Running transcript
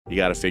you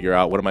got to figure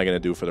out, what am I going to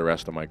do for the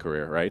rest of my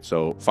career, right?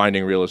 So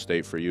finding real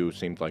estate for you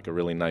seemed like a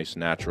really nice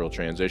natural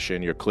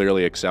transition. You're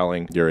clearly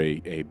excelling. You're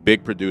a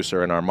big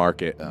producer in our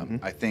market.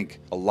 I think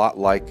a lot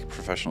like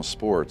professional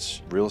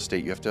sports, real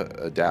estate, you have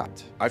to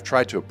adapt. I've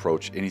tried to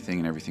approach anything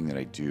and everything that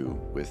I do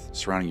with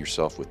surrounding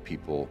yourself with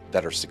people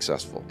that are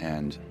successful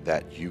and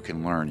that you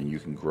can learn and you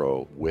can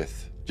grow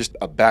with. Just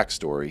a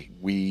backstory,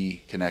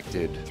 we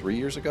connected 3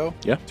 years ago?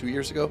 Yeah. 2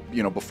 years ago?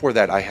 You know, before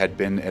that I had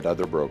been at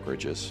other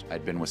brokerages.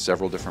 I'd been with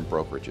several different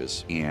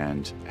brokerages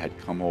and had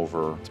come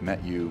over,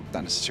 met you,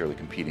 not necessarily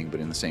competing, but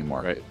in the same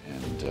market. Right.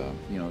 And,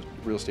 you know,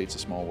 real estate's a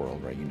small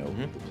world, right? You know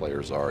who the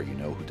players are, you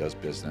know who does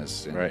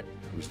business. And Right.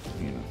 who's,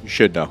 you know. You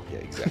should know. Yeah,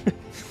 exactly.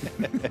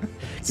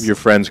 Keep your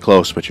friends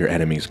close, but your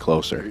enemies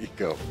closer. There you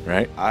go.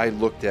 Right? I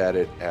looked at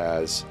it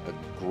as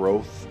a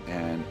growth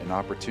and an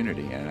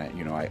opportunity, and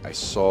you know, I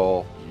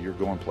saw you're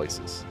going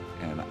places,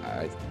 and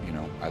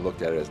I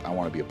looked at it as I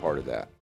want to be a part of that.